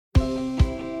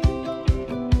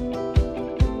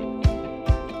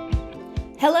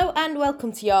Hello and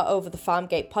welcome to your Over the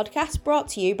Farmgate podcast, brought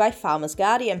to you by Farmers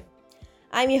Guardian.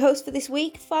 I'm your host for this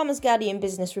week, Farmers Guardian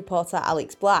business reporter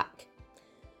Alex Black.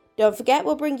 Don't forget,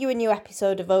 we'll bring you a new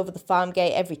episode of Over the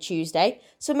Farmgate every Tuesday,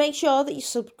 so make sure that you're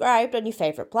subscribed on your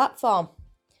favourite platform.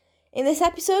 In this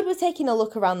episode, we're taking a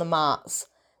look around the marts.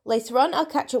 Later on, I'll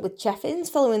catch up with Cheffins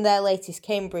following their latest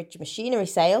Cambridge machinery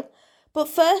sale. But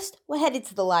first, we're headed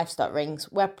to the livestock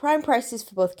rings, where prime prices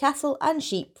for both cattle and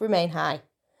sheep remain high.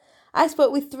 I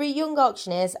spoke with three young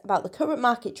auctioneers about the current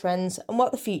market trends and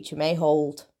what the future may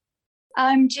hold.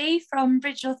 I'm G from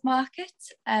Bridgenorth Market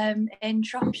in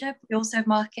Shropshire. We also have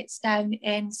markets down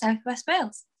in South West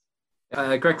Wales.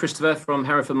 Greg Christopher from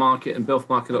Hereford Market and Bilf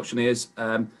Market Auctioneers,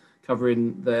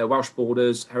 covering the Welsh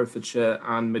borders, Herefordshire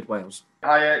and Mid Wales.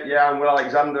 Hi, I'm Will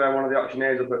Alexander. I'm one of the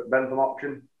auctioneers up at Bentham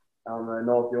Auction on the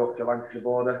North Yorkshire-Lancashire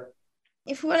border.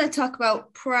 If we want to talk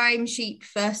about prime sheep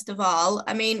first of all,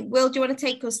 Will, do you want to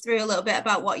take us through a little bit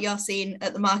about what you're seeing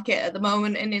at the market at the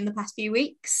moment and in the past few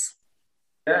weeks?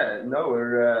 Yeah, no,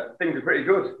 things are pretty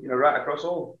good, right across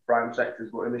all prime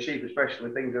sectors, but in the sheep especially,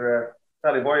 things are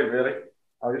fairly buoyant, really.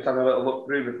 I was just having a little look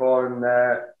through before, and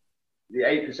the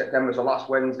 8th of September, so last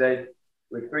Wednesday,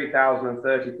 with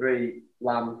 3,033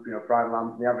 lambs, prime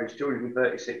lambs, and the average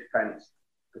 236 pence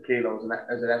per kilo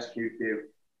as an SQQ.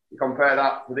 You compare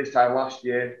that to this time last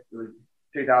year, it was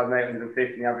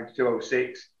 2,850 and the average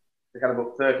 206, so kind of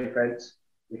up 30 pence.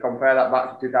 You compare that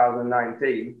back to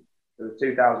 2019, it was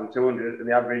 2,200 and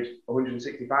the average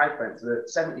 165 pence, so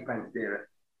 70 pence dearer.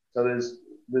 So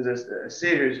there's a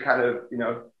serious kind of,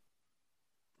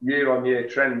 year-on-year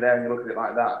trend there, and you look at it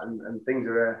like that, and things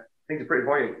are pretty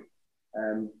buoyant.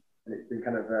 And it's been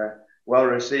kind of well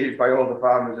received by all the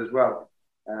farmers as well.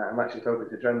 I'm actually hoping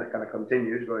it's a trend that kind of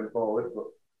continues going forward, but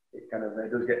it kind of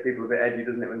does get people a bit edgy,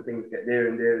 doesn't it, when things get dearer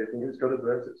and dearer. I think it's got to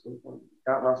burst at some point. It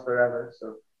can't last forever.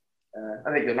 So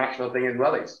I think the national thing as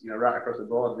well, it's right across the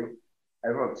board. I think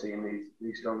everyone's seeing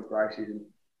these strong prices.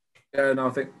 Yeah, no,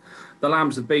 I think the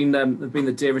lambs have been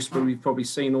the dearest we've probably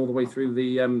seen all the way through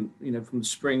the from the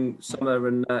spring, summer,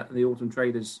 and the autumn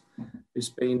traders. It's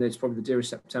probably the dearest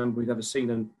September we've ever seen.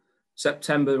 And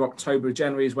September, October,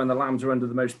 January is when the lambs are under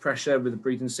the most pressure with the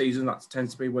breeding season. That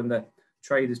tends to be when the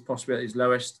trade is possibly at its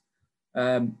lowest.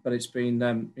 But it's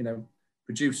been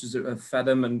producers that have fed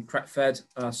them and prep fed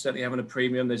are certainly having a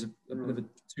premium. There's a bit of a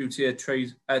two-tier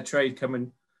trade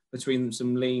coming between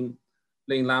some lean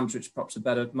lambs, which perhaps are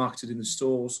better marketed in the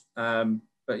stores.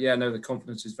 But yeah, no, the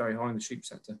confidence is very high in the sheep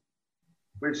sector.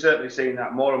 We've certainly seen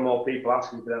that more and more people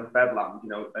asking for them fed lambs,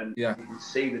 and yeah, you can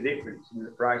see the difference in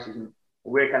the prices. And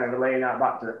we're kind of relaying that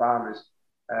back to the farmers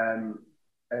and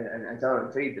telling them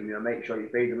to feed them, make sure you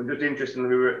feed them. And just interestingly,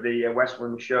 we were at the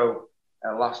Westland show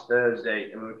last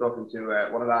Thursday, and we were talking to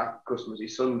one of our customers.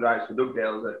 His son drives for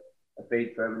Dugdale's, a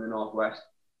feed firm in the northwest,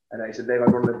 and he said they've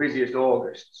had one of the busiest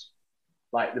Augusts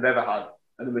like they've ever had,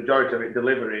 and the majority of it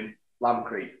delivering lamb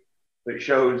creep. But it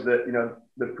shows that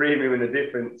the premium and the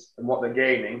difference and what they're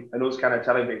gaining, and us kind of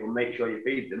telling people make sure you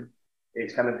feed them.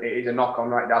 It is a knock on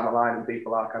right down the line, and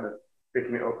people are kind of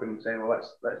picking it up and saying, well,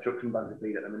 let's chuck some bags of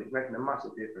feed at them, and it's making a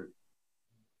massive difference.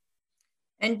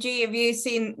 And G, have you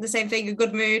seen the same thing, a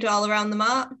good mood all around the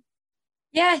mart?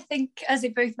 Yeah, I think, as they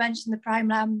both mentioned, the prime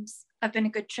lambs have been a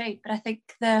good trade, but I think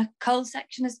the cull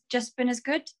section has just been as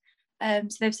good. So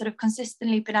they've sort of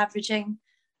consistently been averaging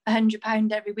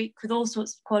 £100 every week with all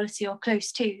sorts of quality or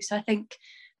close to. So I think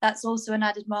that's also an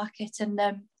added market. And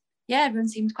everyone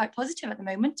seems quite positive at the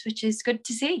moment, which is good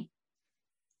to see.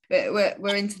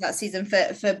 We're into that season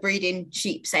for breeding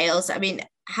sheep sales.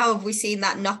 How have we seen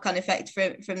that knock-on effect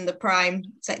from the prime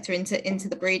sector into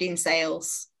the breeding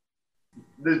sales?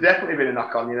 There's definitely been a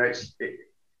knock-on.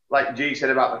 Like G said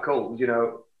about the culls.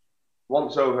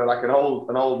 Once over, like an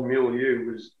old mule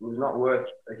ewe was not worth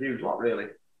a huge lot, really.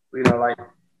 Like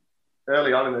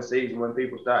early on in the season when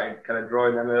people started kind of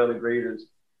drawing them early breeders,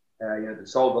 they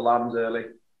sold the lambs early.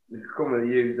 They come with the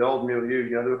ewes, the old mule ewes.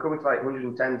 They were coming to like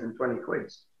 110s and 20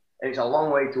 quids. And it's a long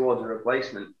way towards a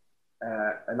replacement,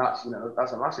 and that's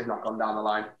a massive knock on down the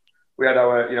line. We had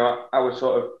our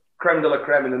sort of creme de la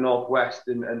creme in the northwest,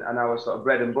 and our sort of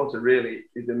bread and butter really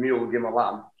is the mule gimmer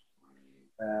lamb.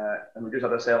 And we just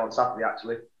had a sale on Saturday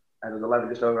actually, and there was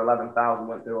just over 11,000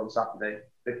 went through on Saturday,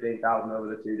 15,000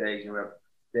 over the 2 days. We have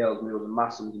Dales mules and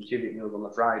Massons and Chivit mules on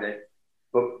the Friday.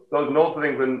 But those North of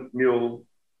England mule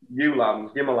ewe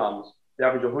lambs, gimmer lambs, they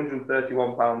average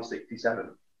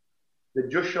 £131.67. They're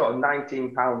just short of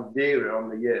 £19 dearer on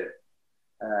the year.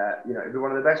 It'd be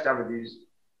one of the best averages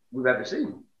we've ever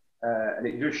seen. And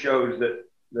it just shows that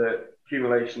the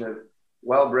accumulation of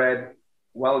well-bred,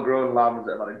 well-grown lambs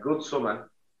that have had a good summer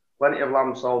plenty of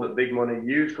lambs sold at big money,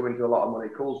 ewes coming to a lot of money,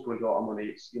 culls coming to a lot of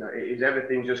money. It's,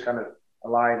 everything's just kind of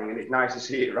aligning, and it's nice to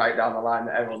see it right down the line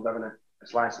that everyone's having a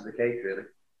slice of the cake, really.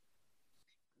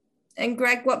 And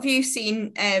Greg, what have you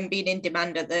seen being in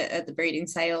demand at the breeding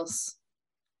sales?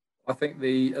 I think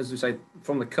as we say,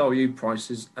 from the cull ewe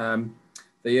prices,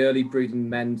 the early breeding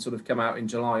men sort of come out in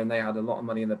July and they had a lot of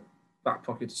money in their back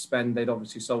pocket to spend. They'd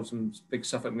obviously sold some big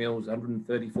Suffolk mules,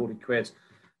 130, 40 quid.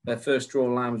 Their first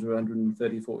draw lambs were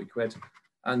 130, 40 quid.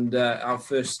 And our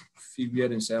first few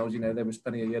yearling sales, there was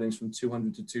plenty of yearlings from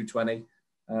 200 to 220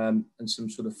 and some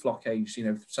sort of flock age,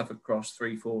 Suffolk Cross,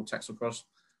 3, 4, Texel Cross.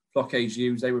 Flock age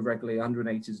ewes, they were regularly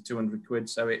 180 to 200 quid.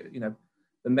 So,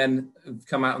 the men have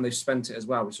come out and they've spent it as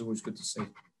well, which is always good to see.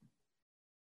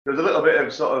 There's a little bit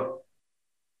of sort of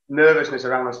nervousness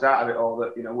around the start of it all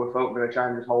that, we're folk going to try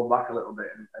and just hold back a little bit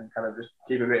and kind of just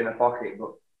keep a bit in the pocket.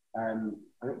 But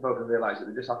I think folk have realised that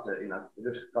they just have to, they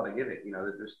just got to give it.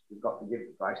 They've got to give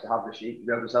the price to have the sheep to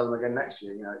be able to sell them again next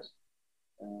year.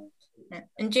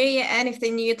 And G,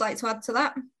 anything you'd like to add to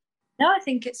that? No, I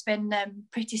think it's been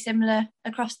pretty similar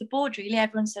across the board, really.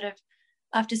 Everyone's sort of,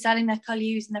 after selling their cull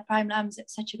ewes and their prime lambs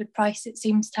at such a good price, it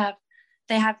seems to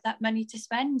they have that money to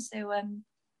spend. So,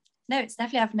 no, it's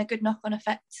definitely having a good knock-on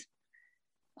effect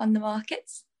on the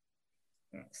markets.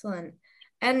 Excellent.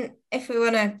 And if we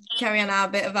want to carry on our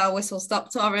bit of our whistle-stop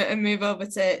tour and move over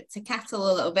to cattle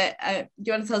a little bit, do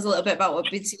you want to tell us a little bit about what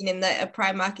we've seen in the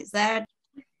prime markets there?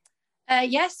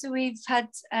 Yes, so we've had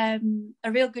a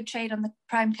real good trade on the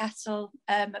prime cattle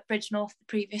at Bridgnorth the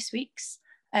previous weeks.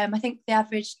 I think they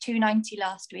averaged 290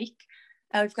 last week.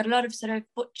 We've got a lot of sort of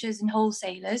butchers and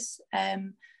wholesalers,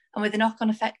 and with the knock-on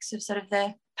effects of sort of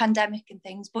the pandemic and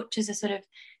things, butchers are sort of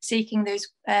seeking those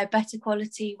better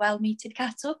quality, well-meated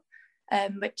cattle,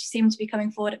 which seem to be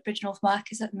coming forward at Bridgnorth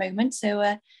markets at the moment.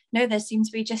 So no, they seem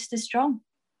to be just as strong.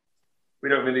 We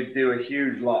don't really do a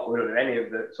huge lot. We don't do any of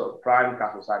the sort of prime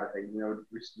cattle side of things.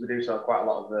 We do sell quite a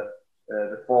lot of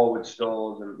the forward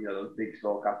stores and those big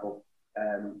store cattle,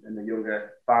 and the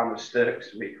younger farmers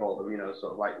stirks, we call them.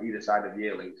 Sort of like either side of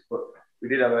yearlings. But we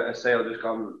did have a sale just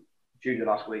gone Tuesday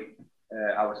last week.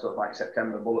 Our sort of like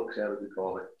September bullock sale, as we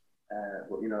call it.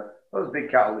 But those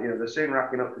big cattle, they're soon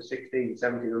racking up to 1,600,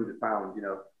 1,700 pounds.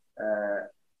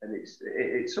 And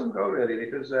it's some go really,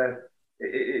 because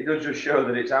it does just show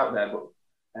that it's out there. But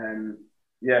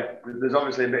there's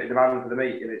obviously a bit of demand for the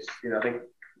meat, and it's I think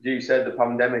G said the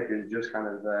pandemic has just kind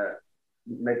of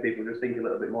made people just think a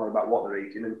little bit more about what they're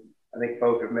eating, and I think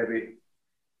folk have maybe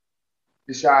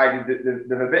decided that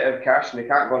they've a bit of cash and they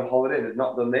can't go on holiday and they've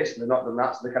not done this and they've not done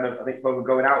that, so they kind of, I think folk are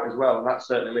going out as well, and that's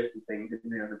certainly lifting things.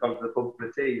 They've gone to the pub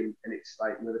for tea, and it's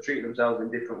like they're treating themselves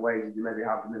in different ways as they maybe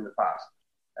have them in the past,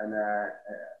 and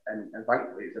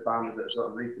thankfully it's the farmers that are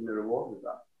sort of reaping the reward of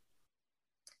that.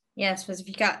 Yeah, I suppose if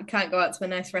you can't go out to a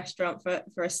nice restaurant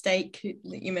for a steak,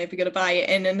 you may be going to buy it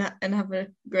in and have a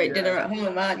great dinner at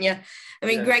home, aren't you? I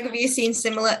mean, Greg, have you seen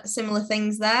similar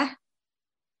things there?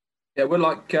 Yeah, we're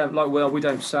like Will. We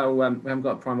don't sell. We haven't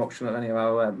got a prime auction at any of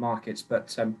our markets,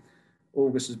 but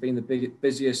August has been the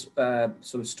busiest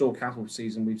sort of store cattle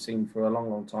season we've seen for a long,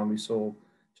 long time. We saw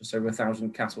just over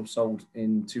 1,000 cattle sold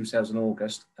in 2 sales in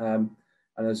August.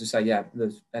 And as I say,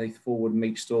 there's any forward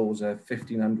meat stores are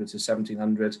 1,500 to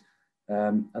 1,700,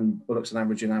 and bullocks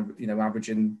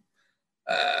averaging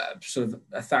sort of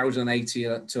 1,080 to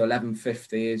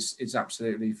 1,150 is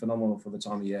absolutely phenomenal for the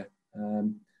time of year.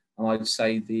 And I'd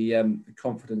say the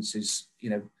confidence is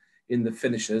in the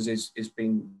finishers is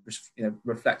being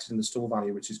reflected in the store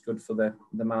value, which is good for the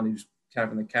man who's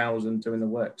carrying the cows and doing the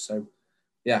work. So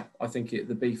yeah, I think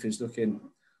the beef is looking.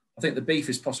 I think the beef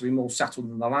is possibly more settled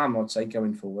than the lamb, I'd say,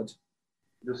 going forward.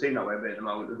 It does seem that way a bit at the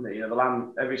moment, doesn't it? The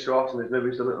lamb, every so often there's maybe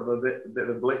a bit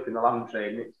of a blip in the lamb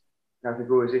trade. And I think,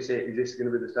 is this it? Is this going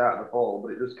to be the start of the fall?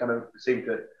 But it does kind of seem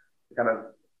to kind of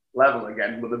level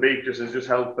again. But the beef just has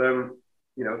held firm,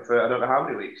 for I don't know how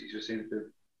many weeks. It just seems to have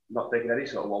not taken any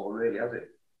sort of wobble, really, has it?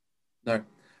 No.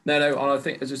 And I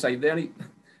think, as I say, the only,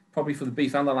 probably for the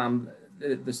beef and the lamb,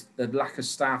 the lack of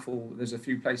staff, or there's a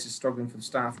few places struggling for the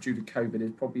staff due to COVID, is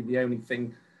probably the only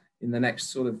thing in the next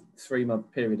sort of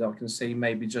 3-month period I can see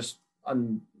maybe just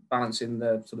unbalancing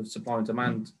the sort of supply and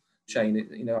demand chain.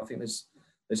 I think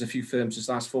there's a few firms this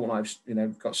last fortnight,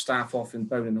 got staff off in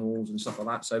boning halls and stuff like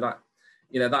that. So that,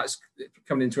 that's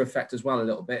coming into effect as well a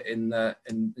little bit in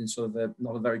sort of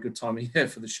not a very good time of year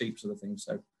for the sheep sort of thing.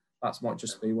 So that might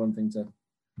just be one thing to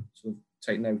sort of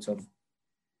take note of.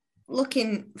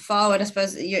 Looking forward, I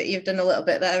suppose you've done a little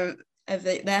bit there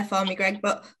there for me, Greg.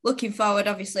 But looking forward,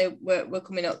 obviously, we're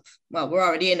coming up. Well, we're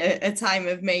already in a time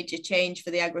of major change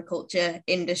for the agriculture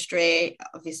industry,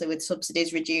 obviously with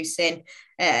subsidies reducing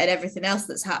and everything else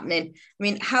that's happening. I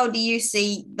mean, how do you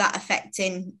see that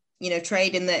affecting,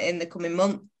 trade in the coming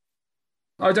month?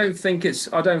 I don't think it's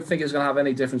going to have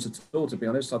any difference at all. To be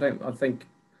honest, I don't think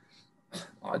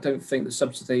the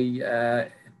subsidy,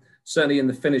 certainly in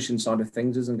the finishing side of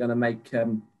things, isn't going to make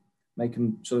them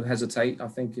sort of hesitate. I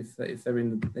think if they're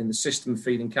in the system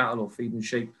feeding cattle or feeding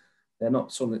sheep, they're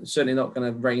not certainly not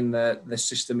going to rein their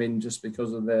system in just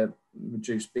because of the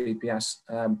reduced BPS.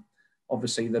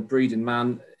 Obviously, the breeding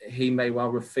man, he may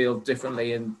well feel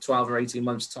differently in 12 or 18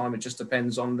 months' time. It just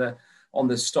depends on the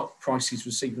stock price he's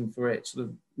receiving for it sort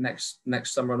of next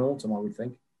summer and autumn, I would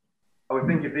think. I would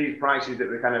think if these prices that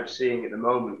we're kind of seeing at the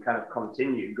moment kind of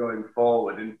continue going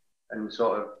forward and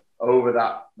sort of over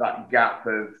that gap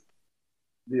of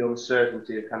the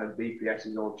uncertainty of kind of BPS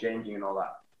is all changing and all that,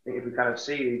 I think if we kind of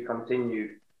see these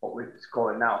continued, what we're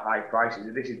calling now high prices,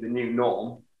 if this is the new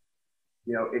norm,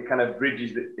 it kind of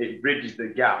bridges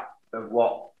the gap of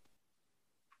what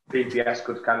BPS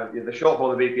could kind of, the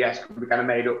shortfall of BPS could be kind of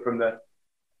made up from the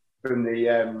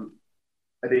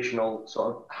additional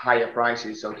sort of higher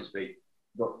prices, so to speak.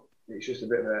 But it's just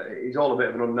it's all a bit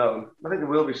of an unknown. I think there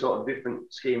will be sort of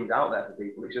different schemes out there for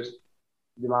people. It's just,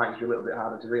 they might be a little bit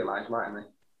harder to realise, mightn't they?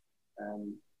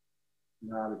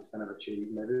 Harder to kind of achieve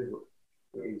maybe,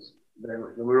 but it is very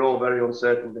much. We're all very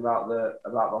uncertain about the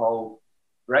whole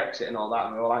Brexit and all that,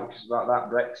 and we're all anxious about that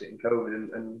Brexit and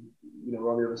COVID, and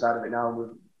we're on the other side of it now,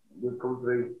 and we've come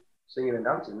through singing and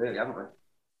dancing, really, haven't we?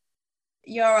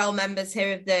 You're all members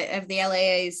here of the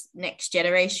LAA's Next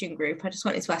Generation group. I just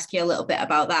wanted to ask you a little bit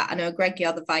about that. I know, Greg,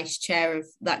 you're the vice chair of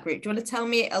that group. Do you want to tell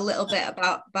me a little bit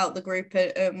about the group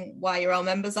and why you're all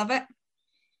members of it?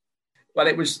 Well,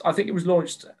 I think it was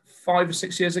launched 5 or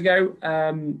 6 years ago.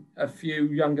 A few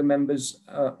younger members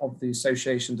of the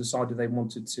association decided they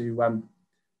wanted to,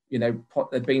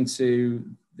 they'd been to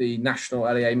the national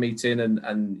LAA meeting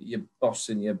and your boss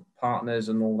and your partners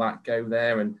and all that go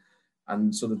there, and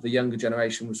sort of the younger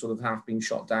generation was sort of half being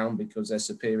shot down because their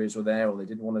superiors were there, or they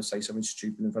didn't want to say something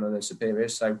stupid in front of their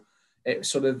superiors. So it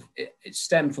sort of it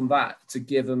stemmed from that to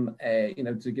give them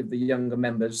to give the younger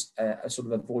members a sort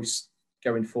of a voice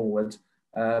going forward,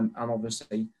 and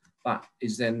obviously that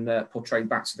is then portrayed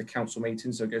back to the council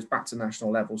meeting, so it goes back to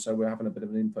national level. So we're having a bit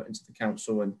of an input into the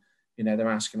council, and they're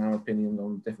asking our opinion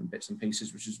on different bits and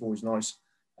pieces, which is always nice.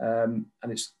 And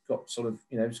it's got sort of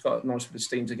it's got a nice bit of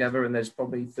steam together, and there's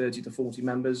probably 30 to 40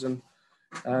 members, and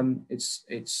it's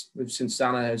since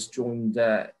Anna has joined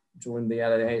the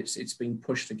LAA, it's been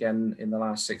pushed again in the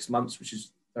last 6 months, which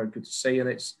is very good to see, and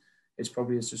it's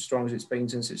probably as strong as it's been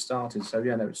since it started. So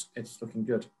it's looking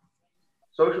good.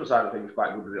 Social side of things is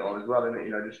quite good with it all as well, isn't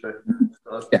it? Just for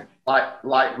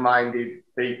like-minded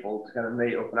people to kind of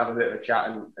meet up and have a bit of a chat,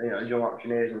 and as young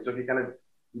auctioneers and stuff,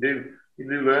 you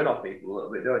do learn off people a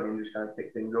little bit, don't you? And just kind of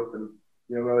pick things up, and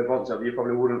whereas once you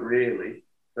probably wouldn't really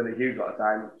spend a huge lot of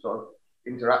time sort of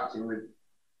interacting with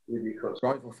your cuts.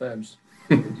 Rival firms.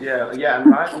 and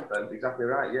rival firms, exactly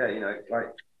right. Yeah, it's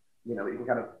like you can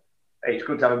kind of. It's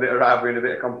good to have a bit of rivalry and a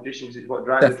bit of competition because it's what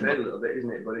drives the trade a little bit,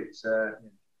 isn't it? But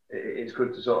it's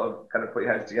good to sort of kind of put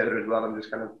your heads together as well and just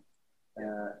kind of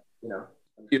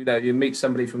you meet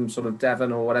somebody from sort of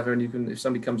Devon or whatever, and if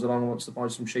somebody comes along and wants to buy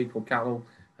some sheep or cattle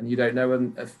and you don't know,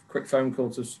 and a quick phone call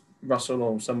to Russell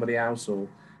or somebody else or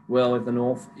Will in the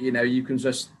north, you can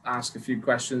just ask a few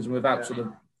questions, and without sort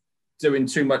of doing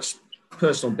too much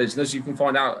personal business, you can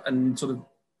find out, and sort of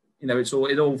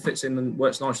it all fits in and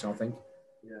works nicely, I think.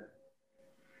 Yeah,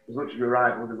 as much as we're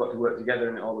rivals, we've got to work together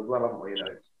in it all as well, haven't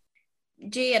we?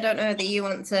 Gee, I don't know whether you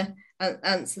want to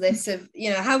answer this.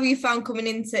 How have you found coming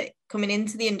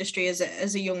into the industry as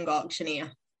a young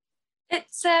auctioneer?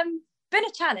 It's been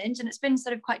a challenge, and it's been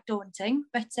sort of quite daunting.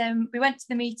 But we went to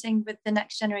the meeting with the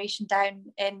Next Generation down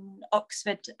in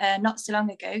Oxford not so long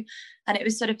ago, and it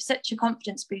was sort of such a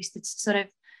confidence booster to sort of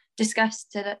discuss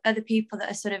to the other people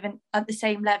that are sort of at the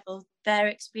same level, their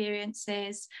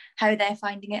experiences, how they're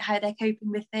finding it, how they're coping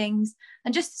with things,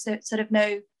 and just to sort of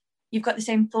know you've got the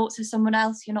same thoughts as someone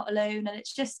else, you're not alone. And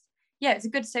it's just, it's a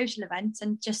good social event,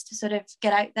 and just to sort of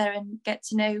get out there and get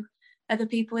to know other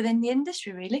people within the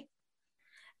industry, really.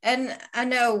 And I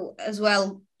know as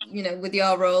well, with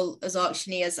your role as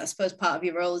auctioneers, I suppose part of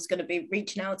your role is going to be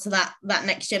reaching out to that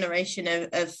next generation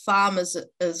of farmers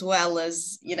as well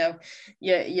as, your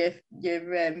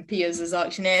peers as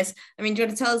auctioneers. I mean, do you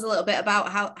want to tell us a little bit about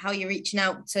how you're reaching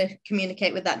out to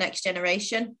communicate with that next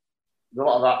generation? There's a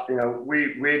lot of that,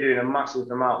 we're doing a massive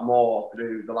amount more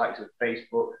through the likes of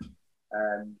Facebook,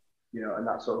 and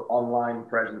that sort of online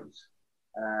presence.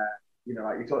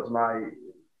 Like you talk to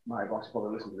my boss,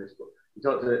 probably listen to this, but you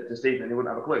talk to Stephen and he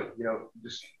wouldn't have a clue.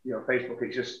 Facebook,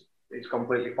 it's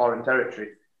completely foreign territory.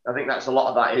 I think that's a lot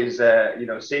of that is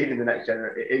seen in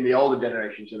the older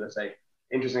generation, should I say.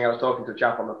 Interesting, I was talking to a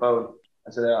chap on the phone.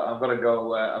 I said, I've got to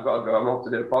go. I'm off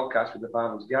to do a podcast with the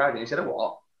Farmers Guardian. He said, a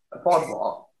what? A pod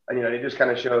what? And it just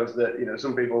kind of shows that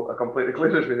some people are completely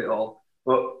clueless with it all.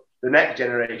 But the next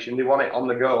generation, they want it on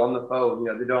the go, on the phone.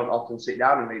 They don't often sit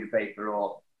down and read a paper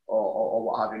or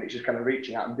what have you. And it's just kind of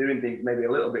reaching out and doing things maybe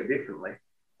a little bit differently,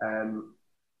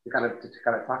 to kind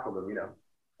of tackle them,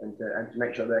 and to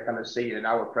make sure they're kind of seen and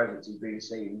our presence is being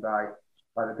seen by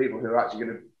the people who are actually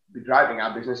going to be driving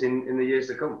our business in the years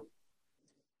to come.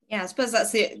 Yeah, I suppose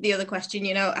that's the other question,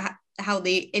 how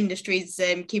the industry's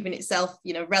keeping itself,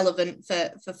 relevant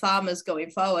for farmers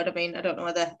going forward. I mean, I don't know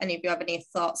whether any of you have any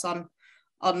thoughts on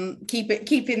keeping,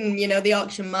 the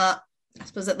auction mart, I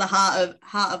suppose, at the heart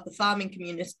of the farming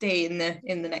community in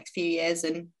the next few years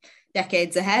and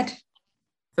decades ahead.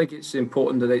 I think it's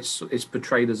important that it's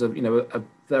portrayed as a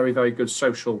very, very good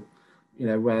social,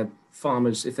 where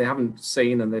farmers, if they haven't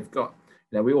seen and they've got,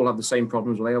 we all have the same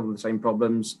problems, or they all have the same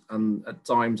problems, and at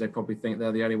times they probably think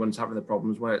they're the only ones having the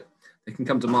problems, where they can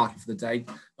come to market for the day.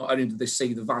 Not only do they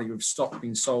see the value of stock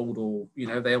being sold, or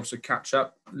they also catch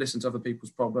up, listen to other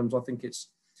people's problems. I think it's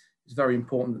very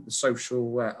important that the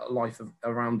social life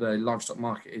around the livestock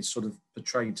market is sort of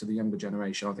portrayed to the younger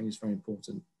generation. I think it's very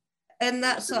important. And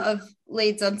that sort of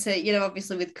leads on to,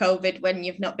 obviously with COVID, when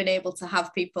you've not been able to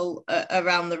have people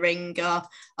around the ring or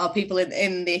people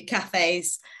in the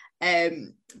cafes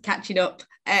catching up.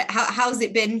 How's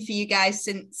it been for you guys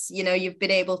since, you've been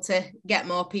able to get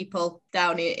more people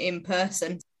down in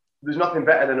person? There's nothing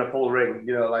better than a full ring,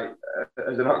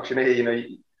 as an auctioneer,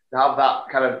 to have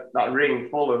that ring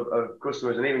full of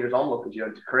customers and even just onlookers,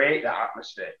 to create that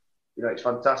atmosphere. It's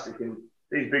fantastic. And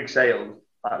these big sales,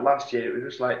 like last year, it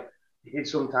was just like,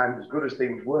 it's sometimes as good as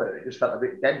things were, it just felt a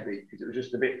bit deadbeat because it was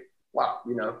just a bit flat,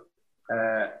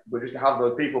 but just to have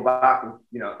those people back, and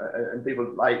and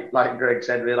people like Greg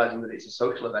said, realizing that it's a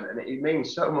social event, and it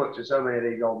means so much to so many of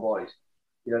these old boys.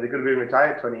 They could have been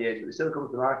retired 20 years, but they still come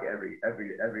to the market every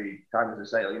time there's a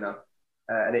sale,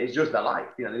 and it's just their life,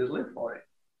 they just live for it,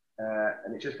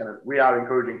 and it's just we are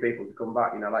encouraging people to come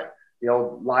back, like the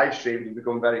old live streams have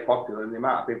become very popular, and the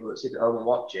amount of people that sit at home and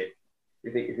watch it,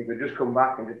 if they could just come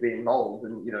back and just be involved,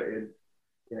 and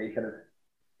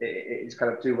it's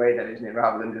kind of two-way then, isn't it?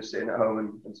 Rather than just sitting at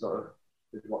home and sort of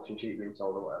just watching sheep being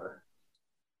sold or whatever.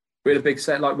 We had a big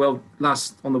set,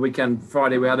 last on the weekend,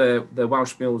 Friday, we had the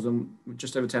Welsh Mills and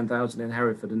just over 10,000 in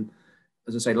Hereford. And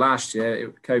as I say, last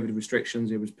year, COVID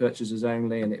restrictions, it was purchasers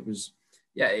only, and it was,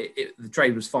 the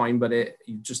trade was fine, but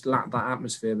you just lacked that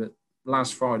atmosphere. But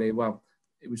last Friday,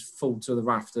 it was full to the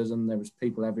rafters, and there was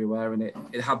people everywhere, and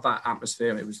it had that atmosphere,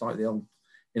 and it was like the old,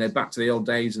 back to the old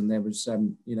days, and there was,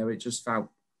 it just felt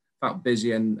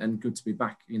busy and good to be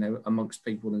back, amongst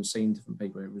people and seeing different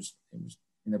people. It was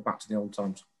back to the old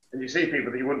times. And you see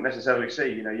people that you wouldn't necessarily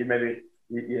see. You maybe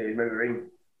ring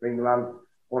the man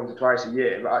once or twice a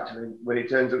year, but actually when he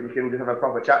turns up, you can just have a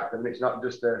proper chat with them. It's not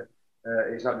just down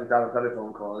a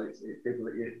telephone call. It's people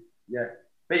that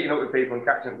meeting up with people and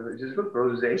catching up with them, which is good for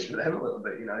us, it's for them a little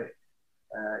bit.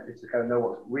 Just to kind of know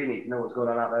what we need to know what's going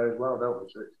on out there as well, don't we?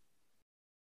 So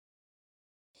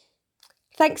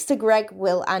Thanks to Greg,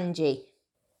 Will, and G.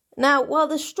 Now, while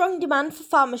there's strong demand for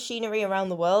farm machinery around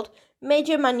the world,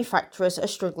 major manufacturers are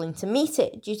struggling to meet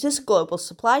it due to global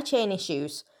supply chain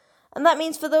issues. And that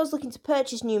means for those looking to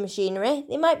purchase new machinery,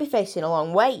 they might be facing a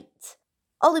long wait.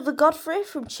 Oliver Godfrey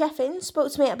from Cheffin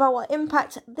spoke to me about what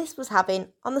impact this was having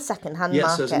on the second-hand market.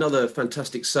 Yes, there's another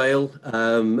fantastic sale.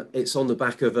 It's on the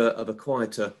back of a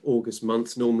quieter August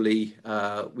month. Normally,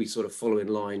 we sort of follow in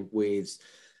line with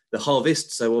the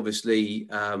harvest. So obviously,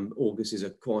 August is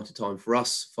a quieter time for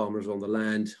us. Farmers are on the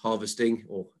land harvesting,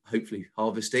 or hopefully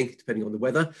harvesting, depending on the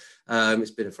weather.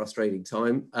 It's been a frustrating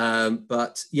time.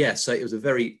 But yeah, so it was a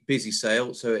very busy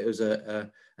sale. So it was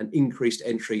an increased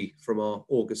entry from our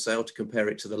August sale to compare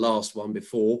it to the last one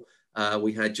before.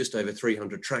 We had just over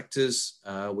 300 tractors.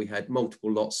 We had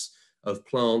multiple lots of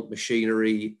plant,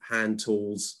 machinery, hand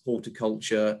tools,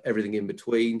 horticulture, everything in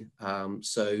between.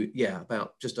 So yeah,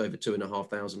 about just over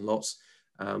 2,500 lots.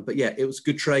 But yeah, it was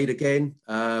good trade again.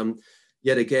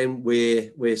 Yet again,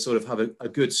 we're sort of have a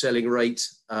good selling rate,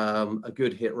 a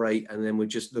good hit rate, and then we're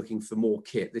just looking for more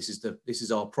kit. This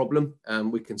is our problem.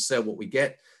 We can sell what we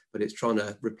get, but it's trying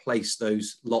to replace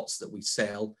those lots that we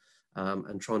sell,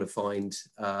 and trying to find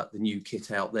the new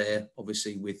kit out there.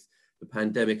 Obviously, with the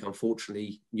pandemic,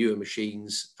 unfortunately, newer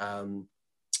machines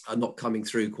are not coming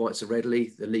through quite so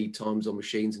readily. The lead times on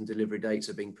machines and delivery dates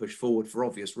are being pushed forward for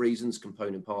obvious reasons.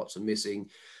 Component parts are missing,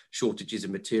 shortages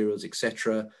of materials,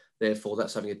 etc. Therefore,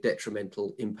 that's having a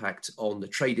detrimental impact on the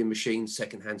trade-in machines,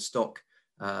 second-hand stock,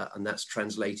 and that's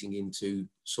translating into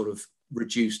sort of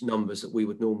reduced numbers that we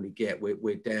would normally get.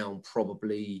 We're down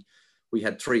probably, we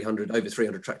had over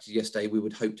 300 tractors yesterday. We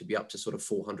would hope to be up to sort of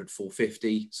 400,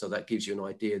 450. So that gives you an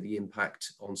idea of the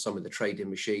impact on some of the trade-in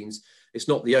machines. It's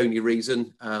not the only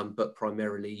reason, but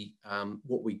primarily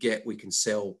what we get, we can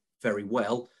sell very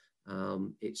well.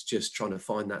 It's just trying to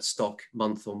find that stock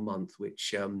month on month,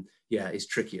 which, is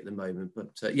tricky at the moment.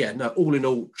 But all in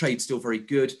all, trade's still very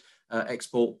good.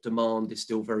 Export demand is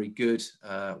still very good.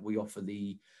 We offer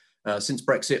since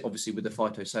Brexit, obviously with the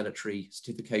phytosanitary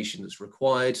certification that's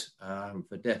required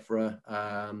for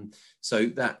DEFRA. So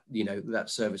that, that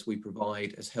service we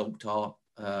provide has helped our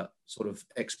sort of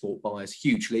export buyers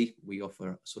hugely. We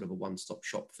offer sort of a one-stop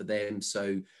shop for them.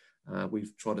 So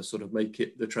we've tried to sort of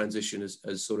make the transition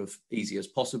as sort of easy as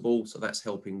possible. So that's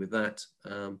helping with that.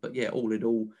 But yeah, all in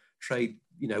all, trade,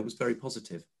 was very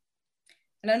positive.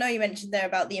 And I know you mentioned there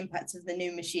about the impact of the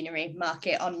new machinery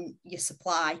market on your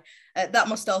supply. That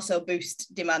must also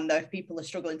boost demand, though. If people are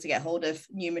struggling to get hold of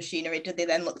new machinery, do they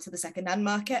then look to the second-hand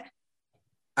market?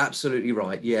 Absolutely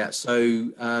right, yeah.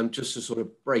 So just to sort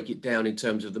of break it down in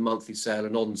terms of the monthly sale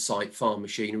and on-site farm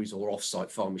machineries or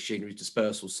off-site farm machineries,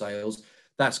 dispersal sales,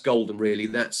 that's golden, really.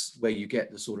 That's where you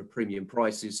get the sort of premium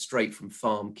prices straight from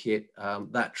farm kit.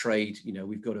 That trade,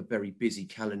 we've got a very busy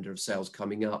calendar of sales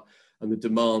coming up. And the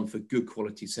demand for good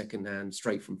quality secondhand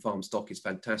straight from farm stock is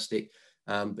fantastic.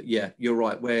 But yeah, you're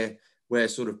right, where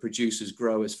sort of producers,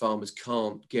 growers, farmers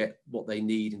can't get what they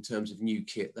need in terms of new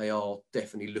kit, they are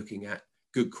definitely looking at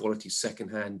good quality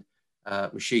secondhand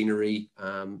machinery.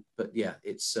 But yeah,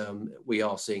 we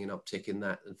are seeing an uptick in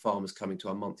that, and farmers coming to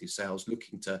our monthly sales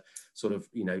looking to sort of,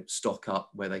 stock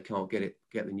up where they can't get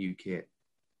the new kit.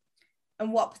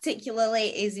 And what particularly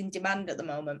is in demand at the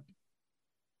moment?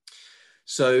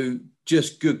 So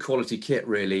just good quality kit,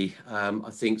 really.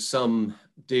 I think some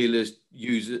dealers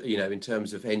use, in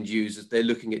terms of end users, they're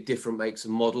looking at different makes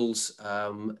and models.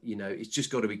 It's just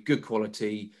got to be good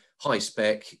quality, high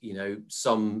spec.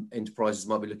 Some enterprises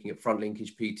might be looking at front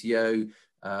linkage PTO.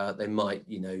 They might,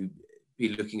 be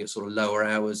looking at sort of lower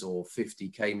hours or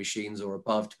 50K machines or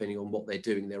above, depending on what they're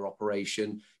doing in their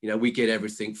operation. We get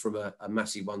everything from a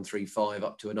Massey 135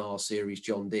 up to an R series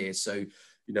John Deere. So,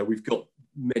 we've got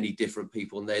many different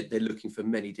people, and they're looking for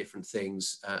many different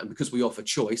things. And because we offer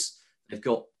choice, they've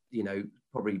got,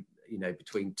 probably,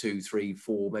 between 2, 3,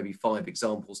 4, maybe 5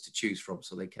 examples to choose from,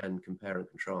 so they can compare and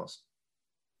contrast.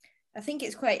 I think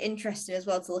it's quite interesting as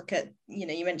well to look at,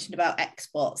 you mentioned about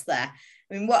exports there.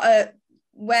 I mean,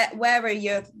 where are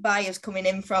your buyers coming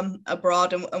in from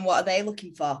abroad, and what are they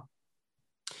looking for?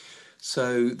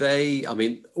 So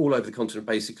all over the continent,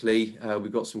 basically.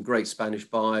 We've got some great Spanish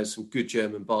buyers, some good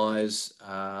German buyers.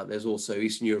 There's also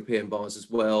Eastern European buyers as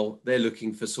well. They're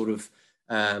looking for sort of,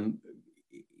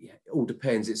 it all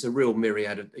depends. It's a real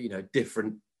myriad of,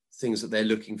 different things that they're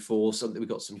looking for. So we've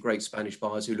got some great Spanish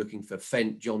buyers who are looking for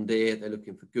Fendt, John Deere. They're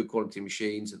looking for good quality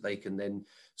machines that they can then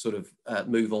sort of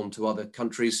move on to other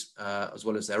countries as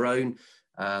well as their own.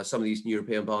 Some of these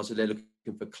European buyers, they're looking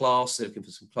for Claas. They're looking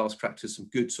for some Claas tractors, some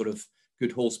good sort of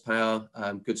good horsepower,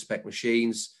 good spec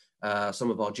machines. Some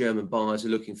of our German buyers are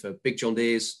looking for big John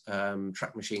Deere's,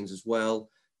 track machines as well.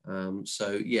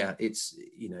 So yeah,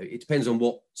 it depends on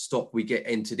what stock we get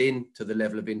entered in to the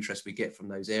level of interest we get from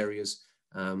those areas.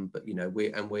 But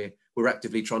we're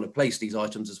actively trying to place these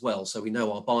items as well. So we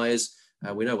know our buyers,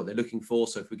 we know what they're looking for.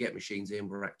 So if we get machines in,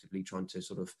 we're actively trying to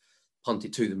sort of punt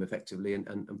it to them effectively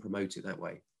and promote it that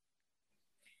way.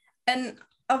 And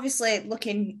obviously,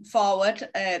 looking forward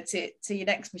to your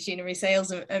next machinery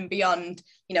sales and beyond,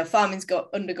 farming's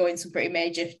undergoing some pretty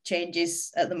major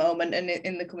changes at the moment and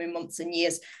in the coming months and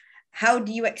years. How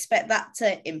do you expect that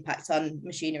to impact on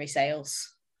machinery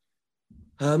sales?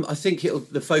 I think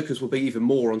the focus will be even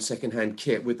more on second-hand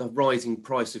kit with the rising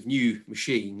price of new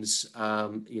machines.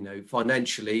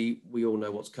 Financially, we all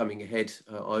know what's coming ahead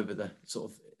over the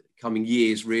sort of coming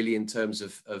years, really, in terms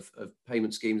of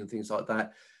payment schemes and things like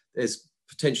that. There's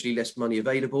potentially less money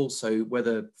available. So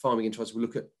whether farming enterprises will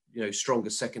look at, stronger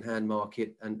second-hand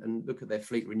market and look at their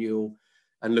fleet renewal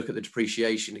and look at the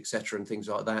depreciation, et cetera, and things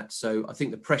like that. So I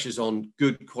think the pressures on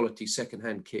good quality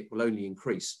second-hand kit will only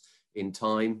increase in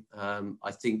time.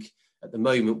 I think at the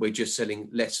moment we're just selling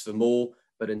less for more,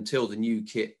 but until the new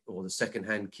kit or the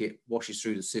second-hand kit washes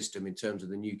through the system in terms of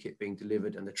the new kit being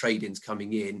delivered and the trade-ins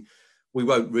coming in, we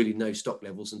won't really know stock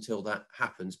levels until that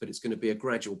happens, but it's going to be a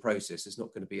gradual process. There's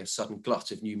not going to be a sudden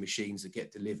glut of new machines that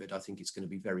get delivered. I think it's going to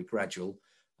be very gradual.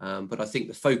 But I think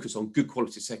the focus on good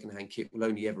quality second-hand kit will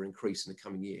only ever increase in the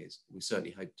coming years. We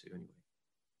certainly hope to anyway.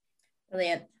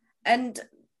 Brilliant. And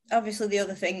obviously the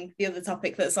other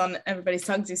topic that's on everybody's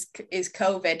tongues is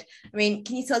COVID. I mean,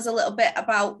 can you tell us a little bit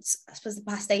about, I suppose, the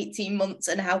past 18 months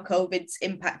and how COVID's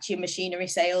impacted your machinery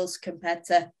sales compared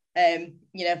to,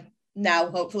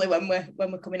 now, hopefully, when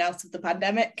we're coming out of the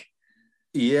pandemic?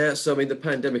 Yeah, so I mean, the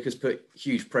pandemic has put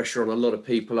huge pressure on a lot of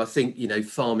people. I think,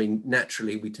 farming,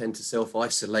 naturally, we tend to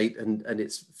self-isolate and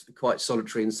it's quite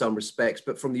solitary in some respects.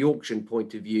 But from the auction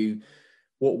point of view,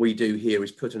 what we do here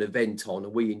is put an event on,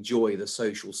 and we enjoy the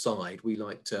social side. We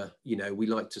like to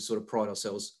sort of pride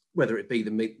ourselves, whether it be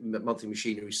the monthly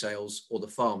machinery sales or the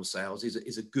farm sales,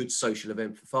 is a good social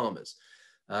event for farmers.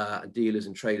 Dealers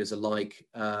and traders alike.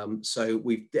 So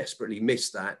we've desperately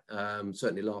missed that,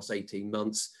 certainly the last 18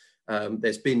 months.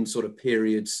 There's been sort of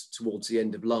periods towards the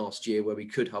end of last year where we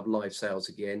could have live sales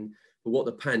again. But what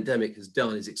the pandemic has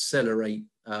done is accelerate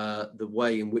the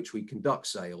way in which we conduct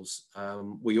sales.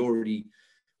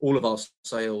 All of our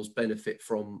sales benefit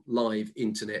from live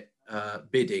internet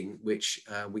bidding, which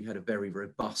we had a very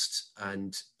robust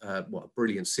and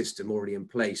brilliant system already in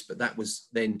place. But that was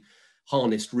then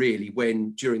harnessed really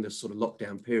when during the sort of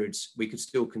lockdown periods we could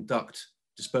still conduct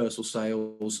dispersal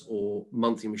sales or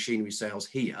monthly machinery sales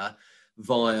here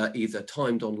via either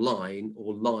timed online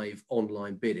or live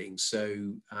online bidding.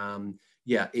 So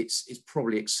it's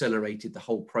probably accelerated the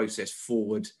whole process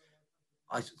forward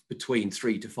between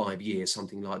 3 to 5 years,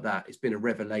 something like that. It's been a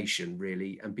revelation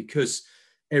really, and because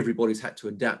everybody's had to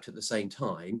adapt at the same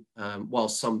time, while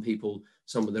some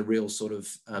of the real sort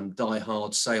of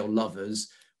die-hard sale lovers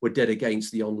were dead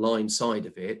against the online side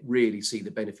of it, really see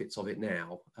the benefits of it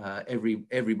now.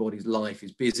 Everybody's life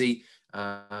is busy,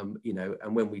 and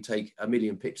when we take 1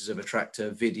 million pictures of a tractor,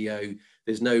 video,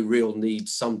 there's no real need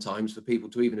sometimes for people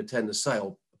to even attend the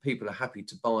sale. People are happy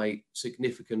to buy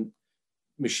significant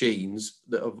machines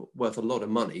that are worth a lot of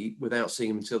money without seeing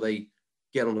them until they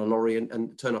get on a lorry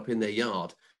and turn up in their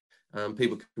yard.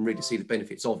 People can really see the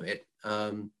benefits of it.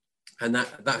 And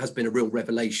that has been a real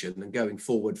revelation. And going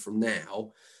forward from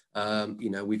now,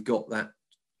 we've got that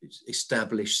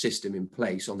established system in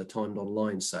place on the timed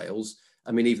online sales.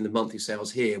 I mean, even the monthly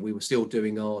sales here, we were still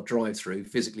doing our drive-through,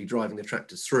 physically driving the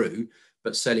tractors through,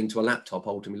 but selling to a laptop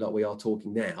ultimately like we are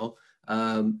talking now.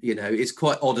 It's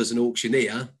quite odd as an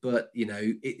auctioneer, but,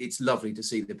 it's lovely to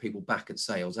see the people back at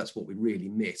sales. That's what we really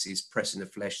miss, is pressing the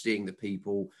flesh, seeing the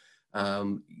people,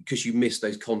 because you miss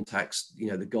those contacts,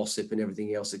 the gossip and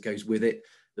everything else that goes with it,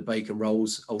 the bacon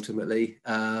rolls ultimately.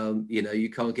 You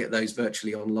can't get those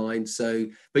virtually online. So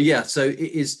it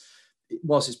is,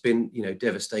 whilst it's been,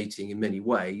 devastating in many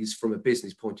ways, from a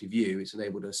business point of view, it's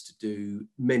enabled us to do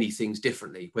many things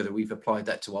differently, whether we've applied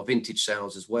that to our vintage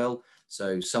sales as well.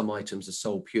 So some items are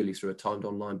sold purely through a timed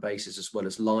online basis as well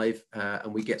as live,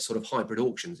 and we get sort of hybrid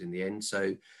auctions in the end.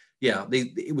 So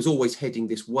it was always heading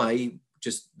this way.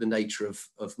 Just the nature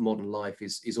of modern life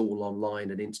is all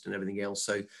online and instant and everything else.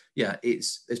 So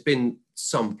there's been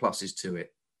some pluses to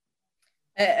it.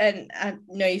 And I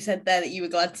know you said there that you were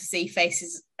glad to see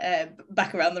faces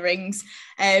back around the rings,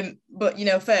 but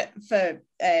for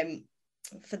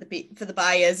the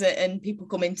buyers and people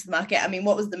coming to the market, I mean,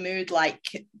 what was the mood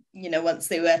like, once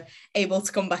they were able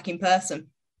to come back in person?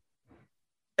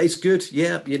 It's good,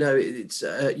 yeah. It's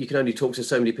you can only talk to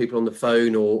so many people on the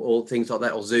phone or things like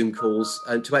that, or Zoom calls,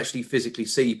 and to actually physically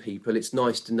see people, it's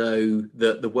nice to know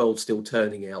that the world's still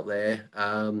turning out there.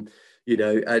 And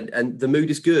the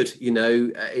mood is good.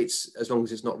 It's, as long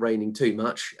as it's not raining too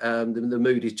much, the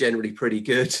mood is generally pretty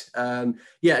good. And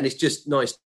it's just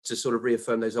nice to sort of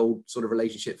reaffirm those old sort of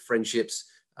relationships, friendships,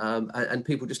 and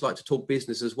people just like to talk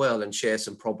business as well and share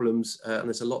some problems. And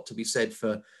there's a lot to be said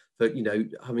for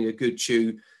having a good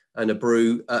chew and a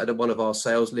brew at one of our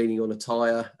sales, leaning on a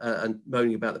tyre and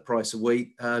moaning about the price of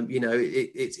wheat.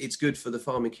 It's good for the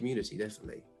farming community,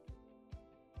 definitely.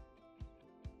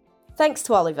 Thanks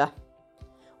to Oliver.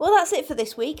 Well, that's it for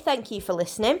this week. Thank you for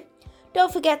listening.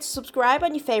 Don't forget to subscribe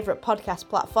on your favourite podcast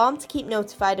platform to keep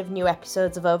notified of new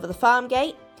episodes of Over the Farm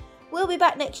Gate. We'll be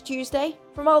back next Tuesday.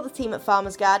 From all the team at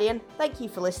Farmers Guardian, thank you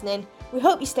for listening. We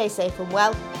hope you stay safe and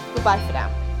well. Goodbye for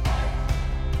now.